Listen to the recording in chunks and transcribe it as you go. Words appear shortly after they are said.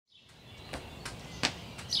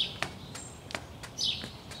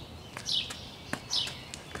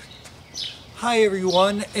Hi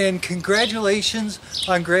everyone, and congratulations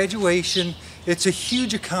on graduation. It's a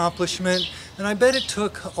huge accomplishment, and I bet it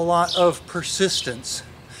took a lot of persistence.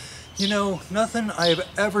 You know, nothing I have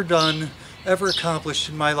ever done, ever accomplished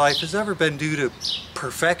in my life has ever been due to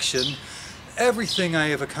perfection. Everything I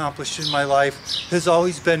have accomplished in my life has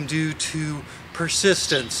always been due to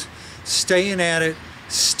persistence, staying at it,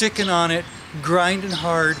 sticking on it, grinding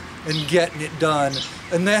hard, and getting it done.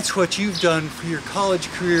 And that's what you've done for your college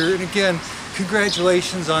career. And again,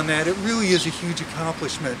 congratulations on that. It really is a huge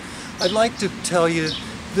accomplishment. I'd like to tell you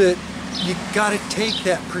that you got to take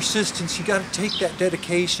that persistence, you got to take that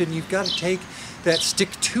dedication, you've got to take that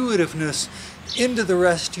stick-to-itiveness into the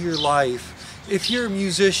rest of your life. If you're a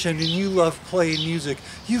musician and you love playing music,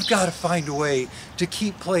 you've got to find a way to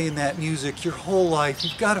keep playing that music your whole life.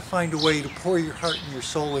 You've got to find a way to pour your heart and your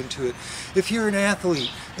soul into it. If you're an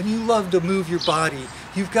athlete and you love to move your body,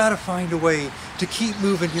 you've got to find a way to keep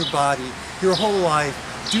moving your body your whole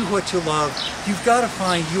life. Do what you love. You've got to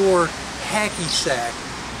find your hacky sack.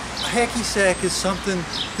 A hacky sack is something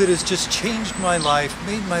that has just changed my life,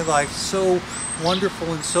 made my life so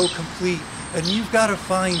wonderful and so complete. And you've got to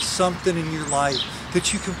find something in your life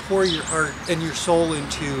that you can pour your heart and your soul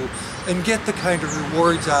into and get the kind of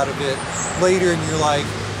rewards out of it later in your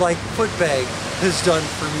life, like Footbag has done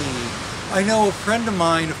for me. I know a friend of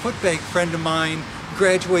mine, a Footbag friend of mine,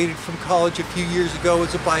 graduated from college a few years ago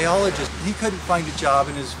as a biologist. He couldn't find a job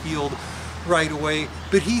in his field right away,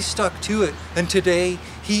 but he stuck to it, and today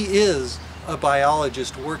he is a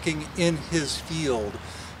biologist working in his field.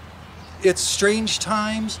 It's strange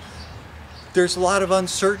times. There's a lot of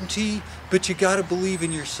uncertainty, but you got to believe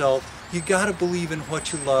in yourself. You got to believe in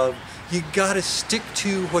what you love. You got to stick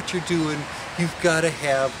to what you're doing. You've got to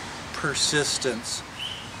have persistence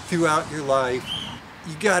throughout your life.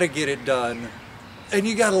 You got to get it done. And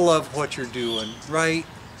you got to love what you're doing, right?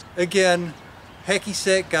 Again, Hacky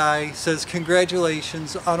Sack Guy says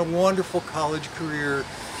congratulations on a wonderful college career.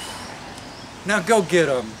 Now go get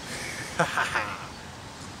 'em.